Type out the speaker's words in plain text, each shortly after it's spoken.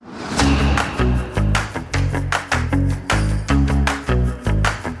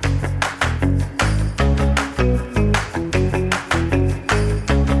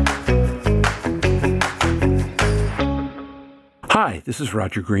Hi, this is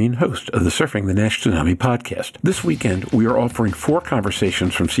Roger Green, host of the Surfing the Nash Tsunami podcast. This weekend, we are offering 4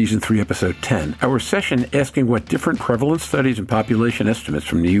 conversations from Season 3, Episode 10. Our session asking what different prevalence studies and population estimates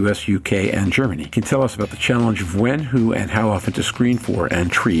from the U.S., UK, and Germany can tell us about the challenge of when, who, and how often to screen for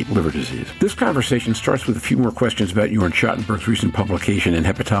and treat liver disease. This conversation starts with a few more questions about Jörn Schattenberg's recent publication in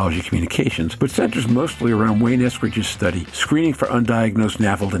Hepatology Communications, but centers mostly around Wayne Eskridge's study, Screening for Undiagnosed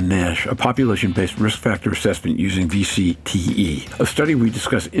NAFLD and NASH, a population-based risk factor assessment using VCTE. A study we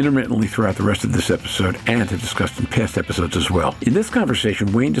discuss intermittently throughout the rest of this episode and have discussed in past episodes as well. In this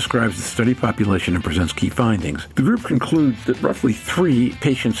conversation, Wayne describes the study population and presents key findings. The group concludes that roughly 3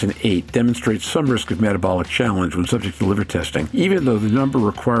 patients in 8 demonstrate some risk of metabolic challenge when subject to liver testing, even though the number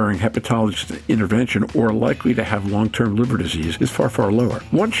requiring hepatologist intervention or likely to have long-term liver disease is far, far lower.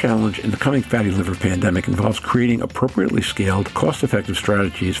 One challenge in the coming fatty liver pandemic involves creating appropriately scaled, cost-effective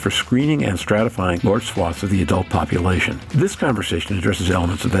strategies for screening and stratifying large swaths of the adult population. This conversation addresses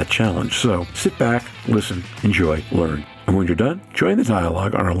elements of that challenge, so sit back, listen, enjoy, learn. And when you're done, join the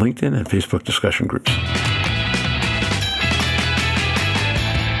dialogue on our LinkedIn and Facebook discussion groups.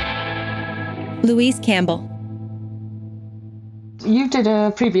 Louise Campbell. You did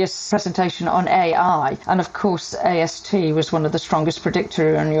a previous presentation on AI, and of course AST was one of the strongest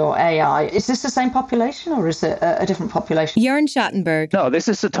predictor in your AI. Is this the same population, or is it a different population? Jörn Schattenberg. No, this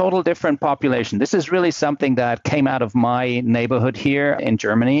is a total different population. This is really something that came out of my neighborhood here in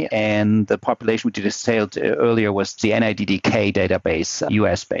Germany, and the population we detailed earlier was the NIDDK database,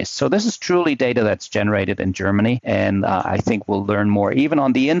 US-based. So this is truly data that's generated in Germany, and I think we'll learn more even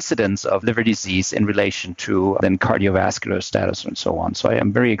on the incidence of liver disease in relation to then cardiovascular status and so on. So I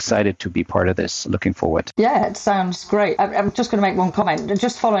am very excited to be part of this. Looking forward. Yeah, it sounds great. I'm just going to make one comment.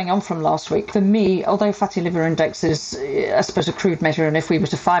 Just following on from last week, for me, although fatty liver index is, I suppose, a crude measure, and if we were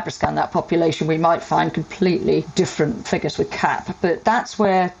to FibroScan that population, we might find completely different figures with CAP. But that's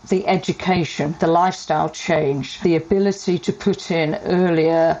where the education, the lifestyle change, the ability to put in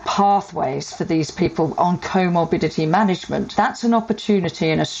earlier pathways for these people on comorbidity management, that's an opportunity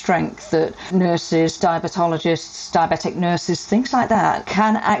and a strength that nurses, diabetologists, diabetic nurses, things like that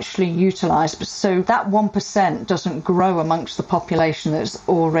can actually utilize. So that 1% doesn't grow amongst the population that's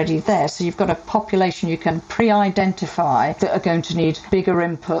already there. So you've got a population you can pre-identify that are going to need bigger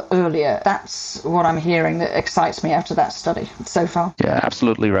input earlier. That's what I'm hearing that excites me out of that study so far. Yeah,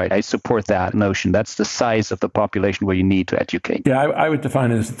 absolutely right. I support that notion. That's the size of the population where you need to educate. Yeah, I would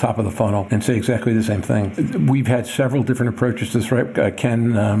define it as the top of the funnel and say exactly the same thing. We've had several different approaches to this, right?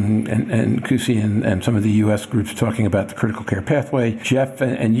 Ken and Kusi and some of the U.S. groups talking about the critical care pathway. Jeff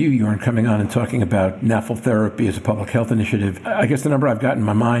and you, Jörn, coming on and talking about NAFLD therapy as a public health initiative. I guess the number I've got in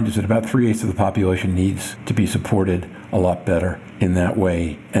my mind is that about 3/8 of the population needs to be supported a lot better in that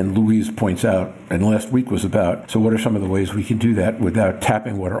way. And Louise points out, and last week was about, so what are some of the ways we can do that without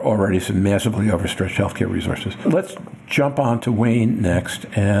tapping what are already some massively overstretched healthcare resources? Let's jump on to Wayne next,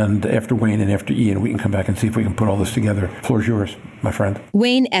 and after Wayne and after Ian, we can come back and see if we can put all this together. Floor's yours, my friend.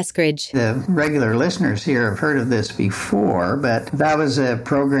 Wayne Eskridge. The regular listeners here have heard of this before, but that was a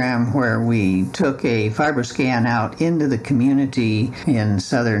program where we took a FibroScan out into the community in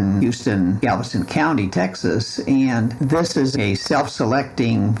southern Houston, Galveston County, Texas, and this is a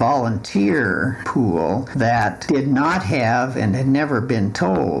self-selecting volunteer pool that did not have and had never been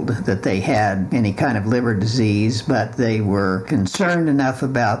told that they had any kind of liver disease, but they were concerned enough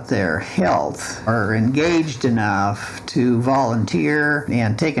about their health or engaged enough to volunteer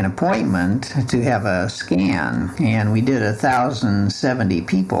and take an appointment to have a scan. And we did 1,070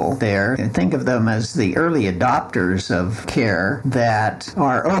 people there. And think of them as the early adopters of care that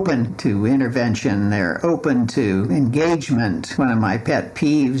are open to intervention. They're open to engagement. One of my pet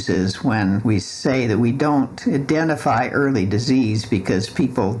peeves is when we say that we don't identify early disease because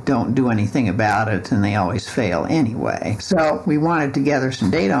people don't do anything about it and they always fail anyway. So we wanted to gather some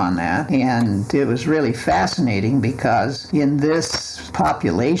data on that, and it was really fascinating because in this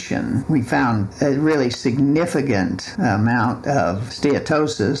population we found a really significant amount of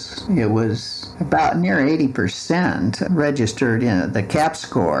steatosis. It was about near 80% registered in the CAP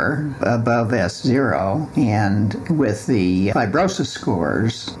score above S0, and with the fibrosis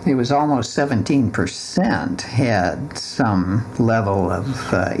scores, it was almost 17% had some level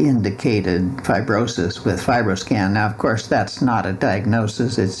of indicated fibrosis with FibroScan scan. Now, of course, that's not a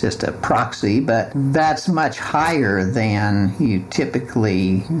diagnosis, it's just a proxy, but that's much higher than you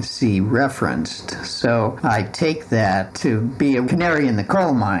typically see referenced. So I take that to be a canary in the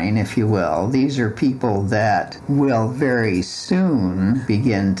coal mine, if you will. These are people that will very soon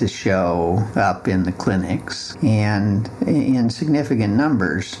begin to show up in the clinics and in significant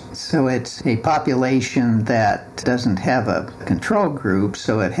numbers. So it's a population that doesn't have a control group,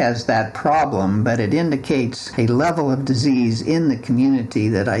 so it has that problem, but it indicates a level of disease in the community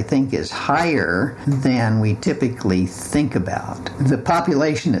that I think is higher than we typically think about. The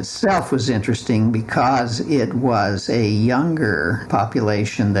population itself was interesting because it was a younger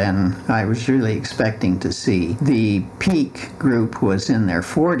population than I was really expecting to see. The peak group was in their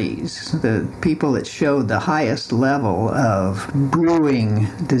 40s. The people that showed the highest level of brewing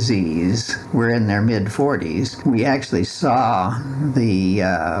disease were in their mid-40s. We actually saw the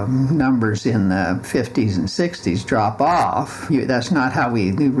numbers in the 50s and 60s drop off. That's not how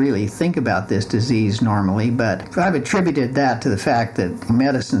we really think about this disease normally, but I've attributed that to the fact that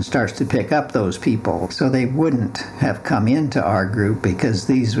medicine starts to pick up those people, so they wouldn't have come into our group because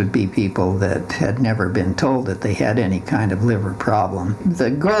these would be people that had never been told that they had any kind of liver problem.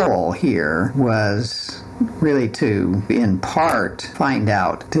 The goal here was really to, in part, find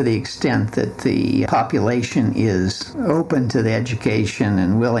out to the extent that the population is open to the education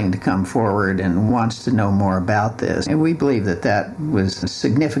and willing to come forward and wants to know more about this. And we believe that that was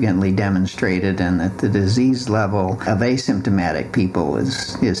significantly demonstrated and that the disease level of asymptomatic people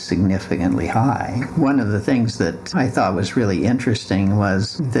is significantly high. One of the things that I thought was really interesting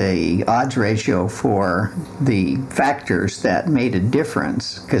was the odds ratio for the factors that made a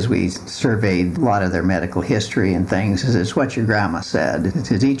difference, because we surveyed a lot of their medical history and things. It's what your grandma said.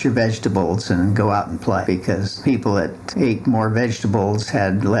 It's eat your vegetables and go out and play, because people that ate more vegetables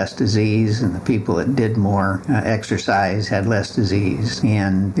had less disease and the people that did more exercise had less disease.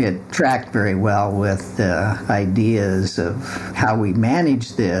 And it tracked very well with the ideas of how we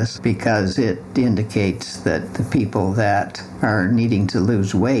manage this, because it indicates that the people that are needing to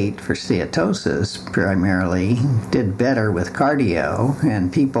lose weight for steatosis primarily did better with cardio,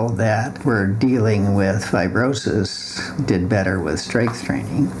 and people that were dealing with fibrosis did better with strength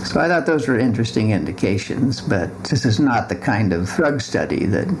training. So I thought those were interesting indications, but this is not the kind of drug study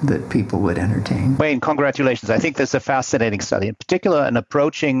that people would entertain. Wayne, congratulations. I think this is a fascinating study, in particular in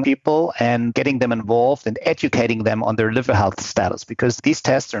approaching people and getting them involved and educating them on their liver health status, because these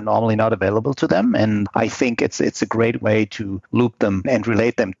tests are normally not available to them, and I think it's a great way to loop them and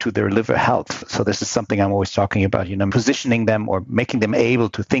relate them to their liver health. So this is something I'm always talking about, positioning them or making them able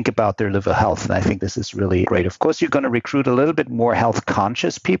to think about their liver health. And I think this is really great. Of course, you're going to recruit a little bit more health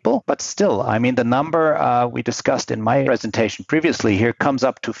conscious people, but still, the number we discussed in my presentation previously here comes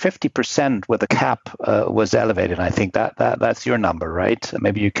up to 50% where the cap was elevated. I think that's your number, right?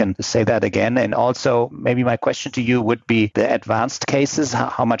 Maybe you can say that again. And also, maybe my question to you would be the advanced cases.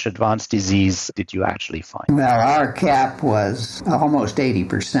 How much advanced disease did you actually find? Well, our cap was almost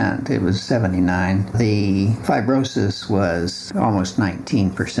 80%. It was 79. The fibrosis was almost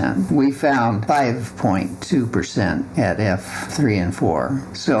 19%. We found 5.2% at F3 and 4.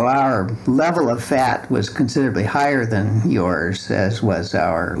 So our level of fat was considerably higher than yours, as was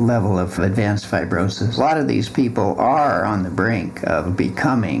our level of advanced fibrosis. A lot of these people are on the brink of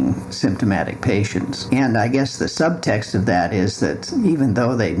becoming symptomatic patients. And I guess the subtext of that is that even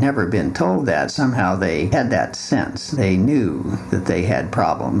though they'd never been told that, somehow they had that sense. They knew that they had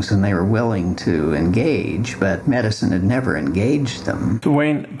problems and they were willing to engage, but medicine had never engaged them. So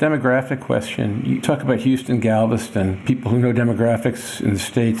Wayne, demographic question. You talk about Houston, Galveston. People who know demographics in the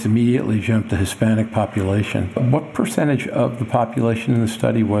States immediately jump to Hispanic population. What percentage of the population in the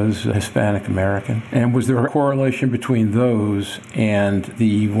study was Hispanic American? And was there a correlation between those and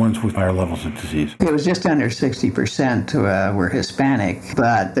the ones with higher levels of disease? It was just under 60% were Hispanic,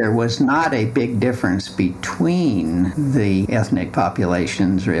 but there was not a big difference between the ethnic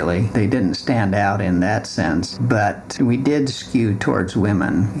populations, really. They didn't stand out in that sense, but we did skew towards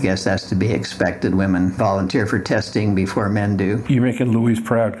women. I guess that's to be expected. Women volunteer for testing before men do. You're making Louise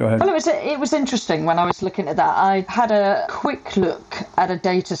proud. Go ahead. Well, it was interesting when I was looking at that. I had a quick look at a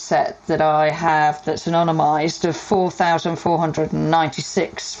data set that I have that's anonymized of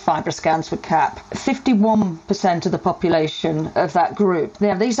 4,496 FibroScans with CAP. 51% of the population of that group,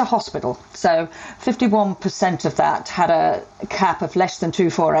 these are hospital, so 51% of that had a CAP of less than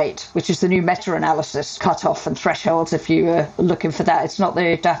 248, which is the new meta-analysis cutoff and thresholds if you were looking for that. It's not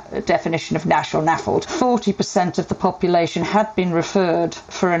the definition of NASH or NAFLD. 40% of the population had been referred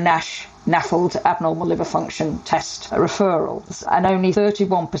for a NASH NAFLD abnormal liver function test referrals, and only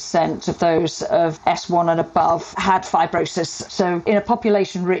 31% of those of S1 and above had fibrosis. So in a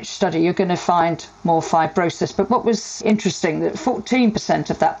population-rich study, you're going to find more fibrosis. But what was interesting, that 14%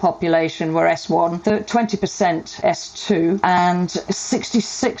 of that population were S1, 20% S2, and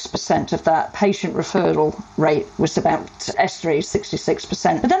 66% of that patient referral rate was about S3,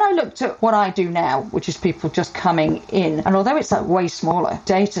 66%. But then I looked at what I do now, which is people just coming in. And although it's a way smaller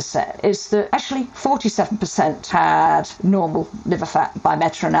data set, is that actually 47% had normal liver fat by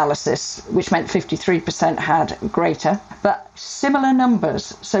meta-analysis, which meant 53% had greater. But similar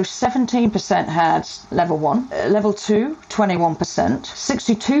numbers, so 17% had level 1, level 2, 21%,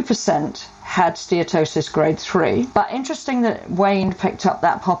 62% had steatosis grade 3. But interesting that Wayne picked up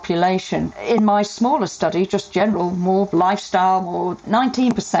that population. In my smaller study, just general, more lifestyle, more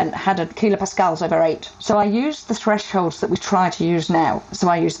 19% had a kilopascals over 8. So I used the thresholds that we try to use now. So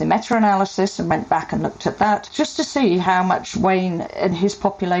I used the meta-analysis and went back and looked at that just to see how much Wayne in his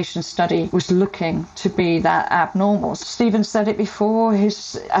population study was looking to be that abnormal. Stephen said it before,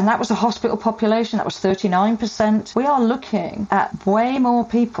 and that was a hospital population, that was 39%. We are looking at way more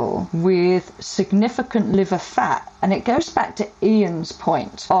people with significant liver fat. And it goes back to Ian's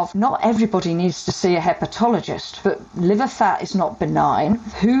point of not everybody needs to see a hepatologist, but liver fat is not benign.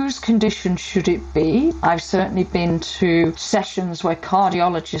 Whose condition should it be? I've certainly been to sessions where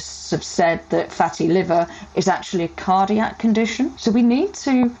cardiologists have said that fatty liver is actually a cardiac condition. So we need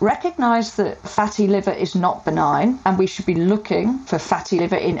to recognize that fatty liver is not benign, and we should be looking for fatty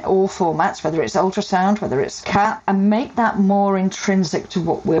liver in all formats, whether it's ultrasound, whether it's CAT, and make that more intrinsic to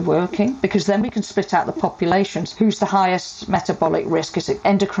what we're working, because then we can split out the populations. Who's the highest metabolic risk? Is it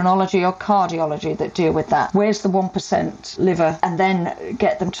endocrinology or cardiology that deal with that? Where's the 1% liver? And then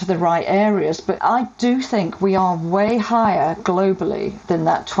get them to the right areas. But I do think we are way higher globally than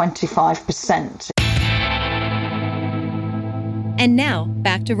that 25%. And now,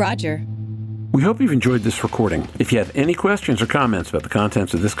 back to Roger. We hope you've enjoyed this recording. If you have any questions or comments about the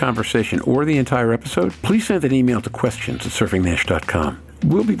contents of this conversation or the entire episode, please send an email to questions@surfingnash.com.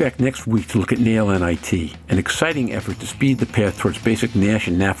 We'll be back next week to look at NAIL-NIT, an exciting effort to speed the path towards basic NASH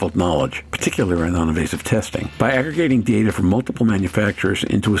and NAFLD knowledge, particularly around non-invasive testing, by aggregating data from multiple manufacturers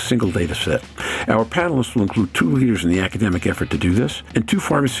into a single data set. Our panelists will include 2 leaders in the academic effort to do this, and 2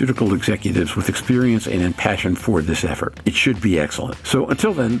 pharmaceutical executives with experience and passion for this effort. It should be excellent. So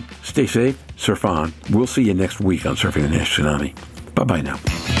until then, stay safe, surf on. We'll see you next week on Surfing the NASH Tsunami. Bye-bye now.